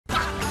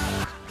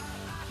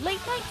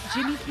Late night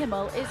Jimmy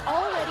Kimmel is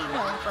already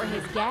known for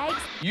his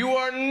gags. You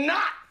are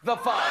not the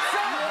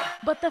father.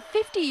 But the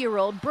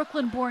 50-year-old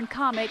Brooklyn-born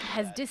comic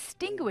has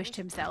distinguished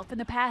himself in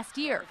the past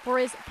year for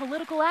his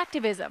political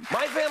activism.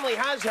 My family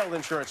has health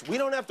insurance. We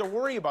don't have to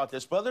worry about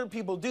this, but other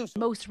people do.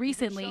 Most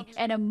recently,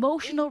 an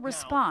emotional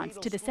response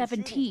to the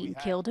 17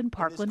 killed in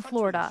Parkland,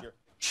 Florida.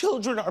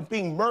 Children are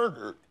being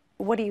murdered.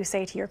 What do you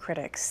say to your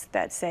critics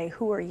that say,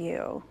 who are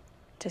you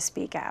to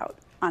speak out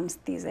on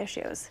these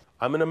issues?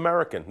 I'm an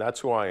American. That's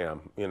who I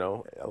am. You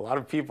know, a lot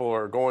of people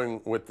are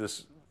going with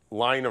this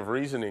line of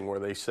reasoning where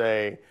they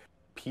say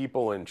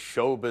people in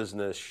show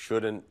business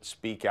shouldn't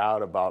speak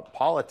out about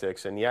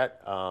politics, and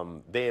yet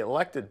they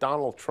elected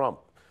Donald Trump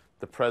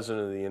the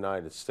president of the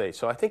United States.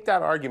 So I think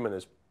that argument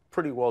is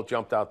pretty well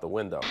jumped out the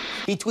window.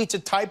 He tweets a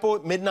typo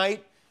at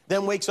midnight,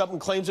 then wakes up and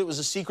claims it was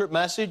a secret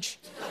message.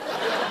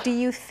 Do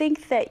you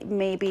think that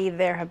maybe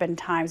there have been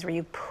times where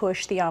you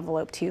push the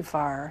envelope too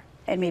far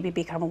and maybe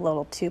become a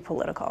little too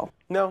political?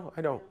 No,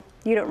 I don't.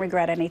 You don't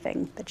regret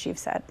anything that you've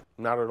said?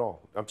 Not at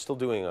all. I'm still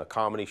doing a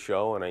comedy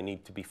show, and I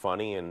need to be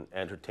funny and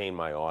entertain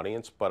my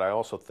audience, but I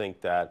also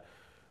think that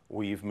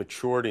we've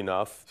matured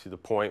enough to the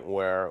point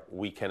where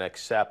we can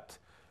accept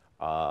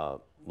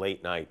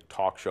late-night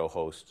talk show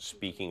hosts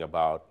speaking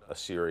about a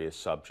serious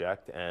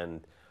subject,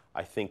 and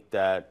I think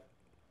that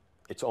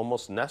it's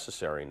almost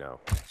necessary now.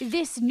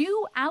 This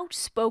new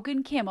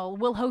outspoken Kimmel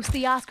will host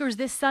the Oscars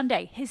this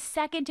Sunday, his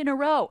second in a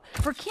row.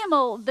 For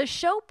Kimmel, the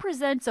show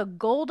presents a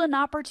golden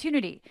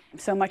opportunity.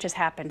 So much has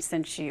happened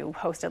since you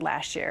hosted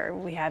last year.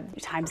 We had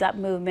Time's Up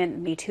movement,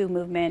 Me Too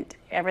movement,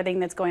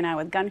 everything that's going on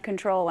with gun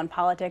control and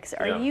politics.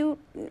 Are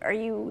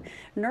you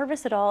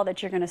nervous at all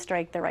that you're going to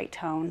strike the right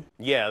tone?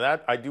 Yeah,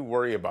 that I do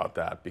worry about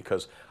that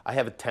because I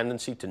have a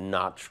tendency to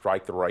not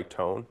strike the right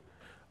tone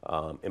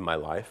in my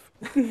life.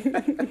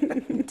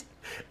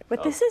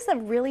 But this is a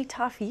really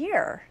tough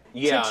year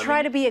to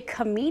try to be a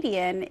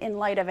comedian in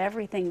light of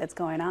everything that's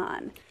going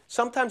on.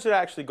 Sometimes it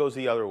actually goes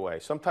the other way.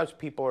 Sometimes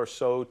people are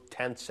so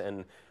tense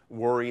and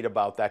worried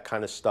about that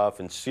kind of stuff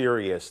and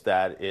serious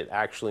that it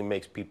actually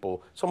makes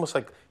people, it's almost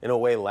like, in a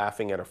way,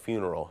 laughing at a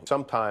funeral.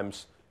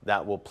 Sometimes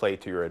that will play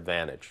to your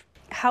advantage.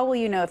 How will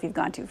you know if you've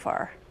gone too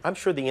far? I'm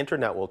sure the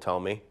internet will tell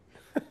me.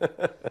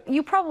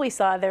 You probably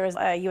saw there was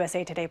a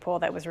USA Today poll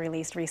that was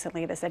released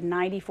recently that said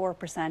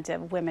 94%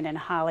 of women in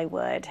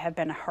Hollywood have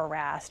been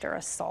harassed or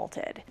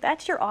assaulted.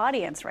 That's your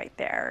audience right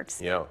there.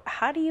 Yeah.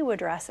 How do you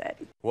address it?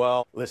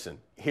 Well, listen,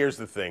 here's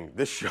the thing.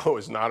 This show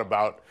is not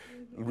about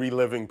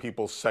reliving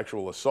people's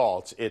sexual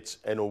assaults. It's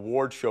an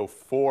award show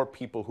for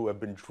people who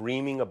have been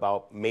dreaming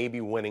about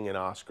maybe winning an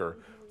Oscar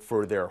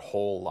for their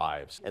whole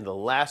lives. And the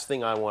last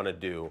thing I want to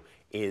do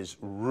is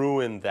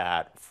ruin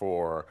that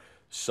for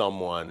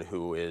someone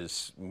who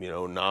is,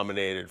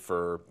 nominated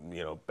for,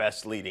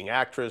 best leading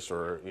actress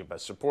or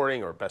best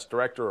supporting or best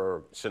director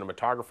or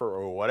cinematographer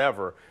or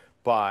whatever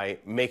by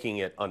making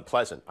it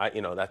unpleasant.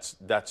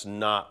 That's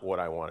not what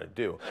I want to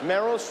do.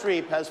 Meryl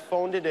Streep has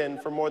phoned it in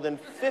for more than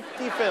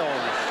 50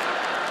 films.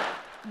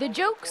 The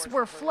jokes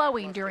were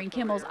flowing during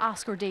Kimmel's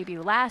Oscar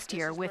debut last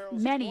year with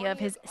many of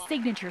his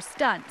signature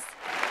stunts.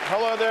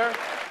 Hello there.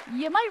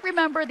 You might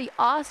remember the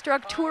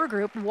awestruck tour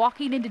group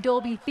walking into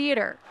Dolby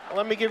Theater.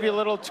 Let me give you a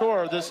little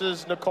tour. This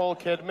is Nicole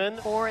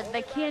Kidman. Or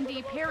the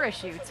candy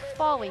parachutes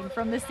falling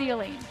from the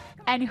ceiling.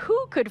 And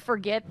who could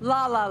forget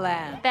La La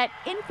Land, that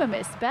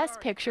infamous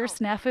Best Picture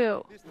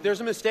snafu.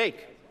 There's a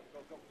mistake.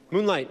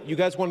 Moonlight, you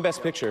guys won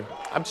Best Picture.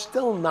 I'm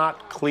still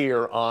not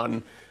clear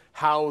on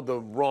how the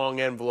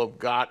wrong envelope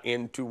got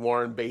into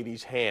Warren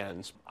Beatty's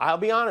hands. I'll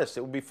be honest,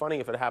 it would be funny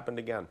if it happened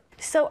again.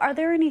 So are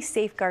there any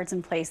safeguards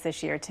in place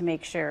this year to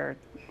make sure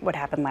what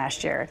happened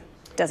last year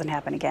doesn't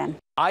happen again?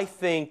 I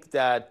think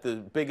that the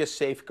biggest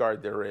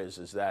safeguard there is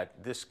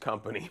that this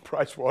company,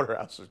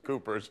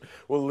 PricewaterhouseCoopers,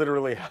 will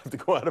literally have to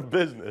go out of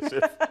business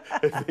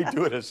if they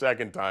do it a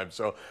second time.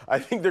 So I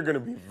think they're going to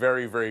be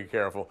very, very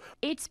careful.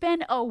 It's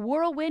been a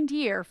whirlwind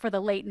year for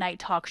the late-night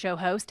talk show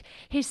host.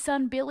 His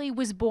son Billy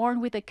was born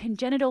with a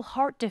congenital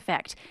heart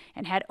defect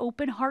and had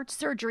open heart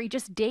surgery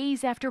just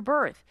days after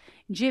birth.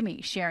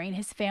 Jimmy sharing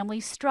his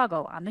family's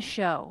struggle on the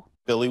show.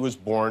 Billy was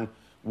born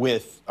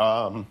with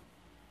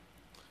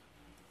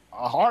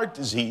a heart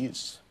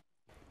disease.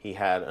 He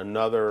had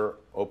another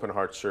open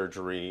heart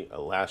surgery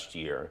last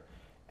year,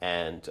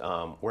 and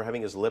we're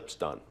having his lips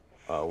done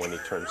when he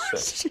turns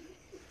 6.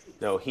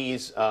 No,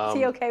 he's... Is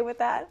he okay with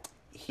that?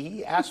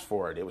 He asked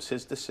for it. It was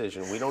his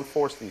decision. We don't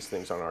force these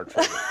things on our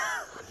children.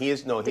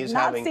 He's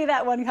having see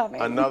that one coming.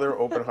 Another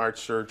open heart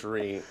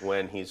surgery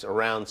when he's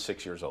around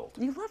 6 years old.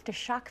 You love to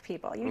shock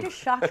people. You just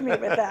shocked me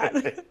with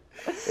that.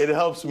 It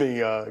helps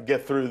me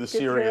get through the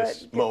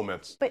serious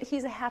moments. But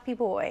he's a happy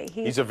boy.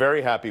 He's a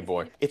very happy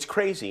boy. It's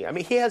crazy. I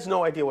mean, he has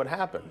no idea what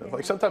happened. Yeah.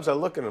 Like sometimes I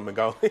look at him and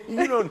go, you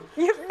have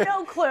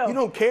no clue. You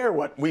don't care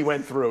what we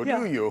went through,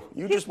 do you?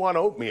 You just want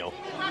oatmeal.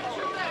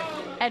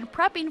 And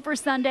prepping for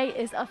Sunday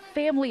is a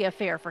family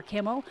affair for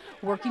Kimmel,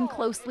 working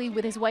closely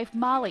with his wife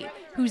Molly,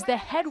 who's the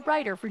head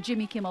writer for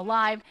Jimmy Kimmel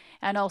Live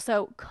and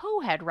also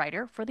co-head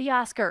writer for the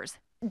Oscars.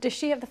 Does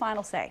she have the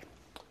final say?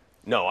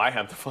 No, I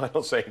have the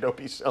final say. Don't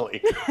be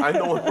silly. I'm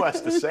the one who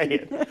has to say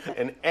it.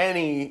 In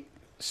any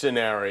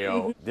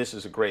scenario, this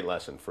is a great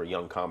lesson for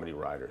young comedy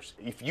writers.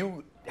 If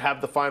you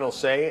have the final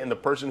say and the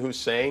person who's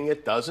saying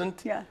it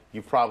doesn't,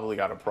 you've probably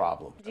got a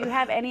problem. Do you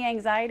have any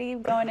anxiety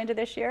going into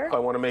this year? I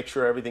want to make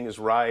sure everything is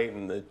right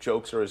and the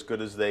jokes are as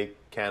good as they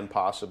can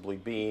possibly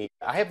be.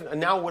 I have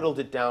now whittled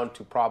it down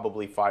to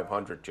probably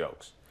 500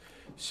 jokes.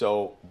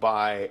 So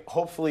by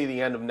hopefully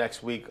the end of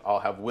next week, I'll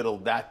have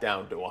whittled that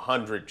down to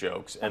 100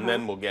 jokes, and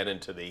then we'll get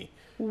into the...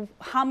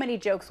 How many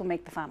jokes will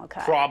make the final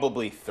cut?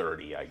 Probably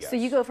 30, I guess. So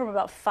you go from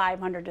about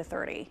 500 to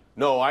 30?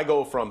 No, I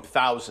go from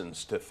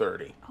thousands to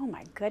 30. Oh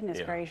my goodness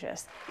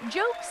gracious.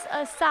 Jokes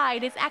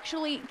aside, it's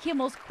actually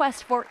Kimmel's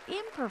quest for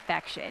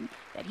imperfection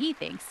that he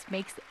thinks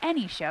makes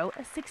any show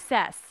a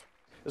success.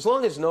 As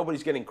long as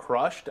nobody's getting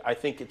crushed, I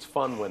think it's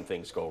fun when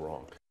things go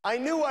wrong. I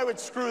knew I would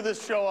screw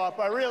this show up.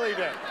 I really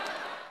did.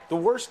 The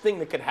worst thing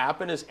that could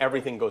happen is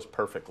everything goes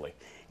perfectly.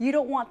 You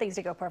don't want things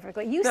to go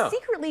perfectly. You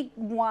secretly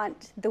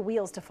want the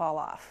wheels to fall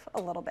off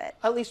a little bit.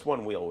 At least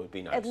one wheel would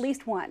be nice. At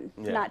least one,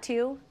 not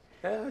two?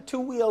 2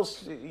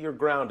 wheels, you're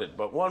grounded,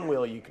 but 1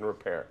 wheel you can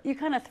repair. You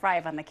kind of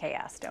thrive on the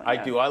chaos, don't you? I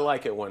do. I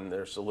like it when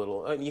there's a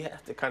little, you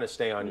have to kind of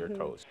stay on your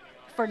toes.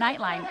 For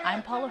Nightline,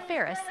 I'm Paula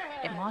Ferris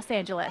in Los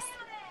Angeles.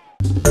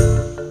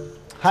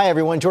 Hi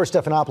everyone, George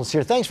Stephanopoulos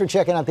here. Thanks for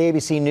checking out the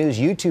ABC News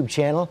YouTube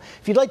channel.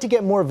 If you'd like to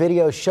get more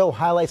videos, show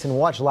highlights, and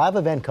watch live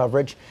event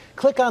coverage,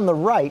 click on the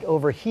right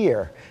over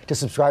here to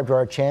subscribe to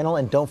our channel,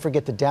 and don't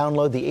forget to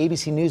download the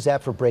ABC News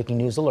app for breaking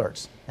news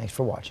alerts. Thanks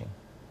for watching.